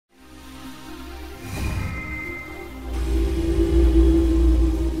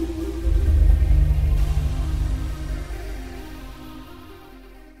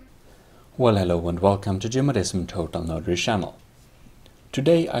Well, hello and welcome to Jimadism Total Nerdery channel.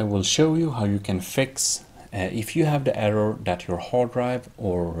 Today I will show you how you can fix if you have the error that your hard drive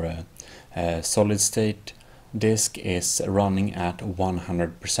or solid state disk is running at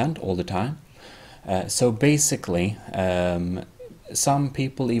 100% all the time. So basically, some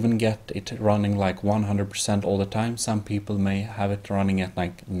people even get it running like 100% all the time. Some people may have it running at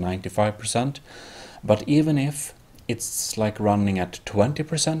like 95%. But even if it's like running at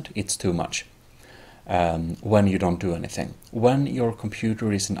 20%, it's too much when you don't do anything. When your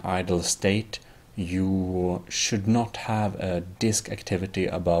computer is in idle state, you should not have a disk activity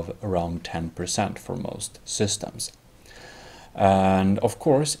above around 10% for most systems. And of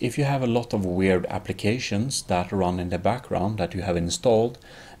course, if you have a lot of weird applications that run in the background that you have installed,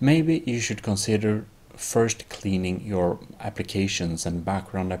 maybe you should consider first cleaning your applications and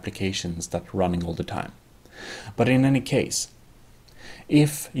background applications that are running all the time. But in any case,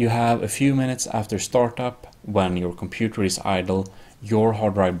 if you have a few minutes after startup when your computer is idle, your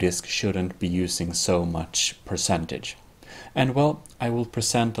hard drive disk shouldn't be using so much percentage. And well, I will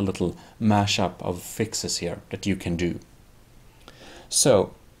present a little mashup of fixes here that you can do.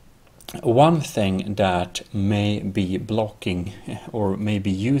 So, one thing that may be blocking or may be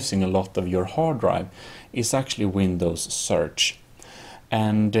using a lot of your hard drive is actually Windows Search.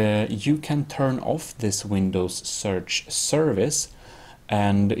 And you can turn off this Windows Search service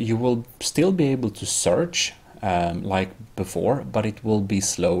and you will still be able to search like before, but it will be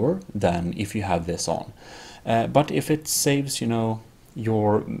slower than if you have this on. But if it saves,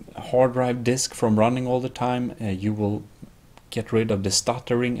 your hard drive disk from running all the time, you will get rid of the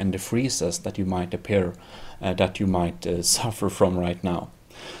stuttering and the freezes that you might suffer from right now.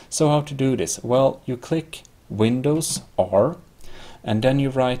 So how to do this? Well, you click Windows R and then you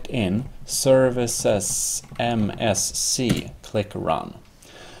write in services MSC, click run.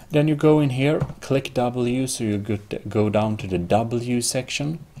 Then you go in here, click W, so you go down to the W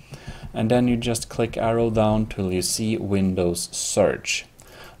section, and then you just click arrow down till you see Windows Search.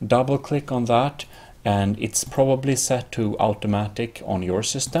 Double click on that, and it's probably set to automatic on your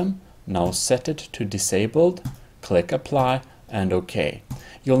system. Now set it to disabled, click apply, and OK.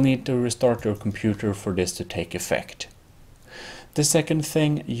 You'll need to restart your computer for this to take effect. The second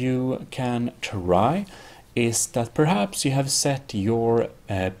thing you can try is that perhaps you have set your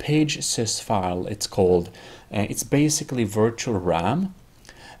page sys file, it's called. It's basically virtual RAM,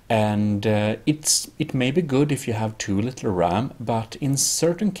 and it may be good if you have too little RAM, but in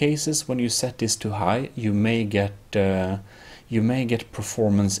certain cases when you set this too high, you may get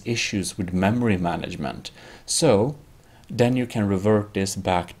performance issues with memory management. So then you can revert this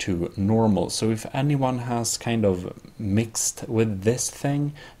back to normal. So if anyone has kind of mixed with this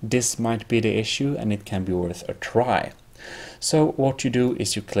thing, this might be the issue and it can be worth a try. So what you do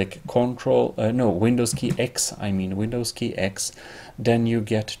is you click Windows key X, then you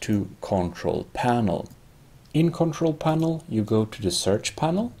get to Control Panel. In Control Panel, you go to the Search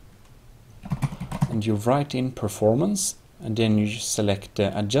panel and you write in Performance, and then you select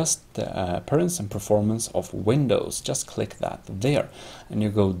adjust the appearance and performance of Windows. Just click that there and you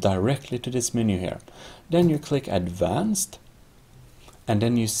go directly to this menu here. Then you click Advanced, and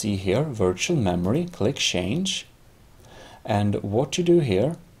then you see here Virtual Memory, click Change, and what you do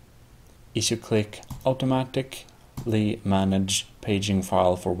here is you click Automatically Manage Paging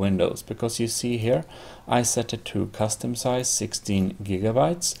File for Windows, because you see here I set it to custom size 16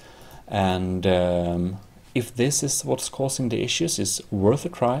 gigabytes, and if this is what's causing the issues, it's worth a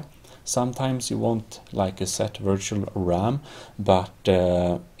try. Sometimes you won't like a set virtual RAM, but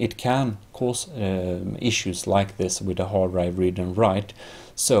it can cause issues like this with a hard drive read and write.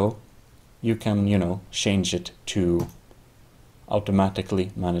 So you can, change it to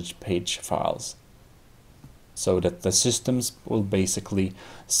automatically manage page files, so that the systems will basically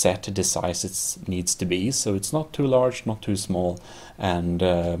set the size it needs to be. So it's not too large, not too small, and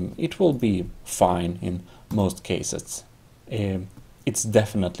it will be fine in most cases. It's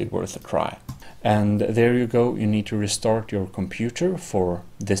definitely worth a try. And there you go, you need to restart your computer for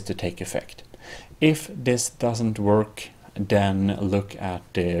this to take effect. If this doesn't work, then look at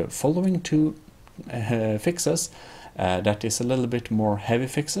the following two fixes. That is a little bit more heavy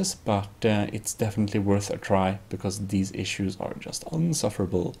fixes, but it's definitely worth a try because these issues are just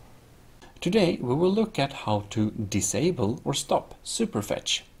insufferable. Today we will look at how to disable or stop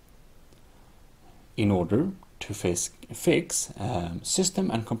Superfetch in order to fix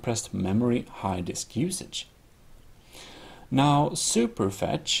system and compressed memory high disk usage. Now,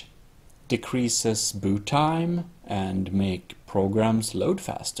 Superfetch decreases boot time and make programs load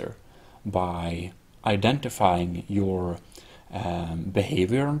faster by identifying your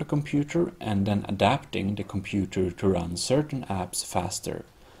behavior on the computer and then adapting the computer to run certain apps faster,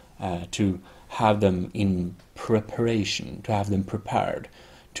 to have them in preparation, to have them prepared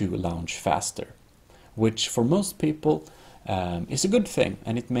to launch faster, which for most people is a good thing,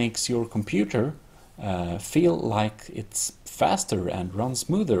 and it makes your computer feel like it's faster and runs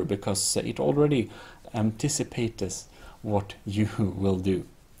smoother because it already anticipates what you will do.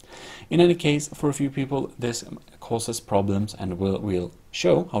 In any case, for a few people this causes problems, and we'll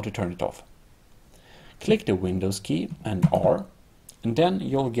show how to turn it off. Click the Windows key and R, and then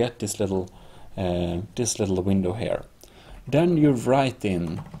you'll get this little window here. Then you write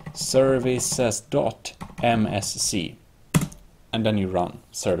in services.msc, and then you run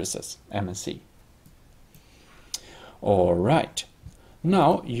services msc. All right.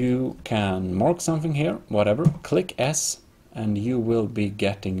 Now you can mark something here, whatever. Click S, and you will be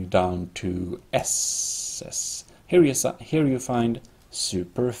getting down to SS. Here you find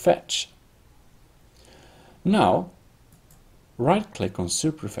Superfetch. Now, right-click on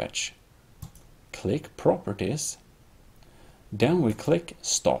Superfetch, click Properties, then we click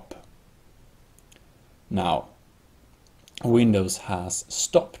Stop. Now, Windows has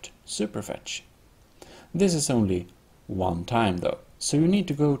stopped Superfetch. This is only one time though, so you need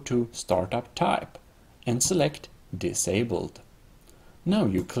to go to Startup Type and select Disabled. Now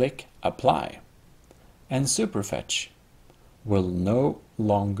you click Apply, and Superfetch will no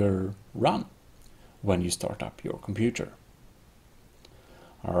longer run when you start up your computer.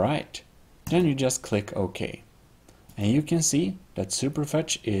 Alright, then you just click OK, and you can see that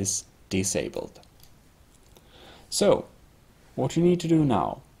Superfetch is disabled. So, what you need to do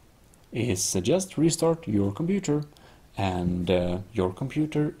now is just restart your computer, and your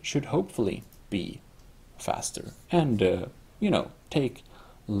computer should hopefully be faster and take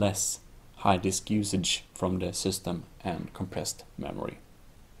less high disk usage from the system and compressed memory.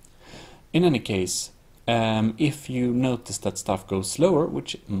 In any case, if you notice that stuff goes slower,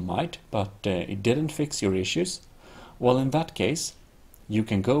 which it might, but it didn't fix your issues, well, in that case you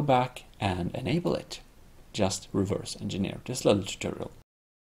can go back and enable it. Just reverse engineer this little tutorial.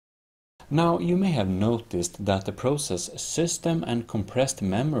 Now you may have noticed that the process system and compressed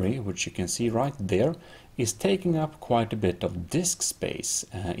memory, which you can see right there, is taking up quite a bit of disk space.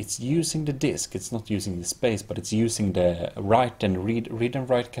 It's using the disk, it's not using the space, but it's using the write and read and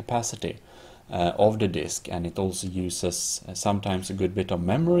write capacity of the disk, and it also uses sometimes a good bit of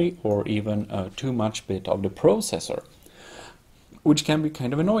memory or even too much bit of the processor, which can be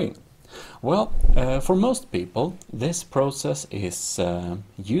kind of annoying. Well, for most people this process is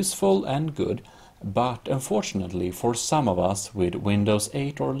useful and good, but unfortunately for some of us with Windows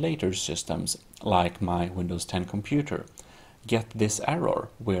 8 or later systems, like my Windows 10 computer, get this error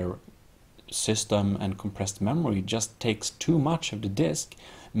where system and compressed memory just takes too much of the disk,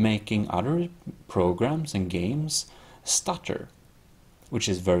 making other programs and games stutter, which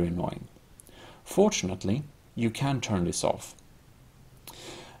is very annoying. Fortunately, you can turn this off.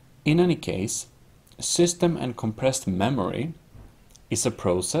 In any case, system and compressed memory is a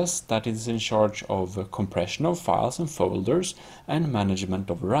process that is in charge of compression of files and folders and management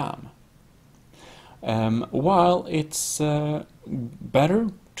of RAM. While it's better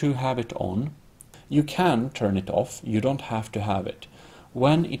to have it on, you can turn it off. You don't have to have it.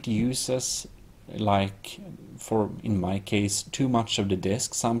 When it uses, like in my case, too much of the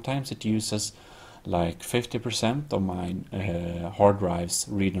disk, sometimes it uses like 50% of my hard drive's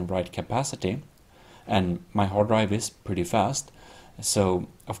read and write capacity, and my hard drive is pretty fast, so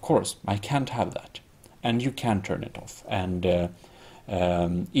of course I can't have that, and you can turn it off. And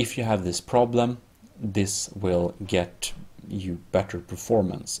if you have this problem, this will get you better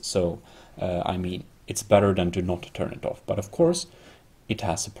performance. So I mean, it's better than to not turn it off, but of course it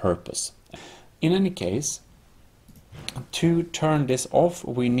has a purpose. In any case, to turn this off,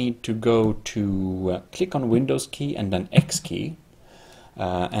 we need to go to click on Windows key and then X key,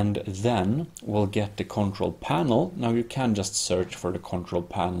 and then we'll get the control panel. Now you can just search for the control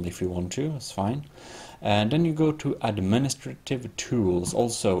panel if you want to, it's fine. And then you go to administrative tools.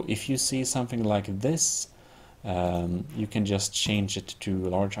 Also, if you see something like this, you can just change it to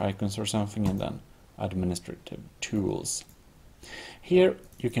large icons or something, and then administrative tools. Here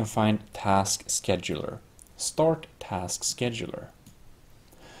you can find task scheduler. Start task scheduler.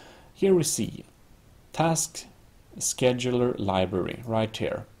 Here we see task scheduler library right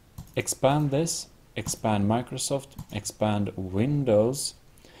here. Expand this, expand Microsoft, expand Windows.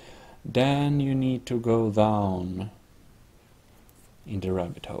 Then you need to go down in the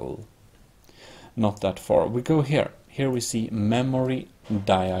rabbit hole. Not that far. We go here. Here we see memory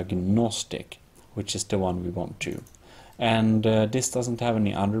diagnostic, which is the one we want to. And this doesn't have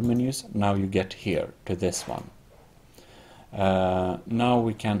any under menus. Now you get here to this one. Now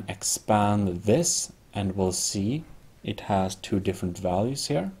we can expand this and we'll see it has two different values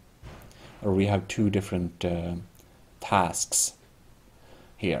here, or we have two different tasks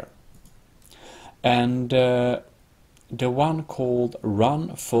here. And the one called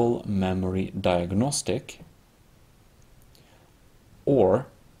Run Full Memory Diagnostic or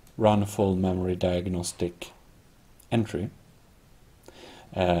Run Full Memory Diagnostic Entry,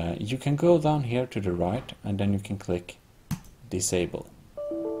 you can go down here to the right and then you can click Disable.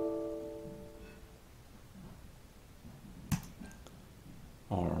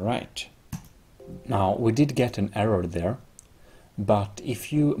 Alright, now we did get an error there, but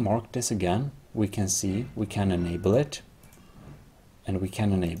if you mark this again, we can see we can enable it, and we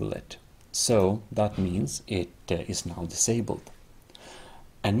can enable it. So that means it is now disabled.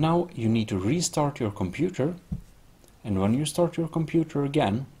 And now you need to restart your computer, and when you start your computer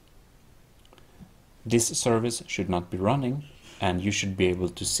again, this service should not be running, and you should be able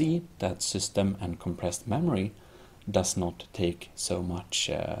to see that system and compressed memory does not take so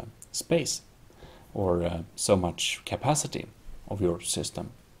much space or so much capacity of your system,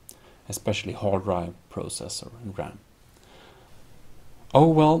 especially hard drive, processor and RAM. Oh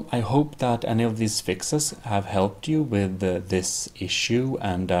well, I hope that any of these fixes have helped you with this issue,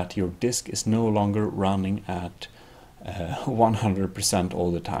 and that your disk is no longer running at 100%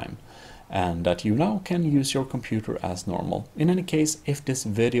 all the time, and that you now can use your computer as normal. In any case, if this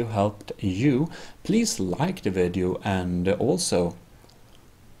video helped you, please like the video and also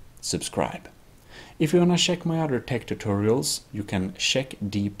subscribe. If you want to check my other tech tutorials, you can check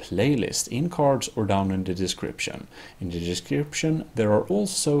the playlist in cards or down in the description. In the description there are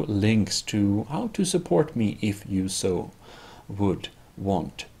also links to how to support me if you so would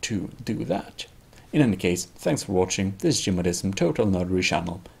want to do that. In any case, thanks for watching. This is Jimadism Total Nerdery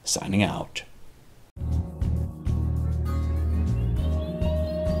channel, signing out.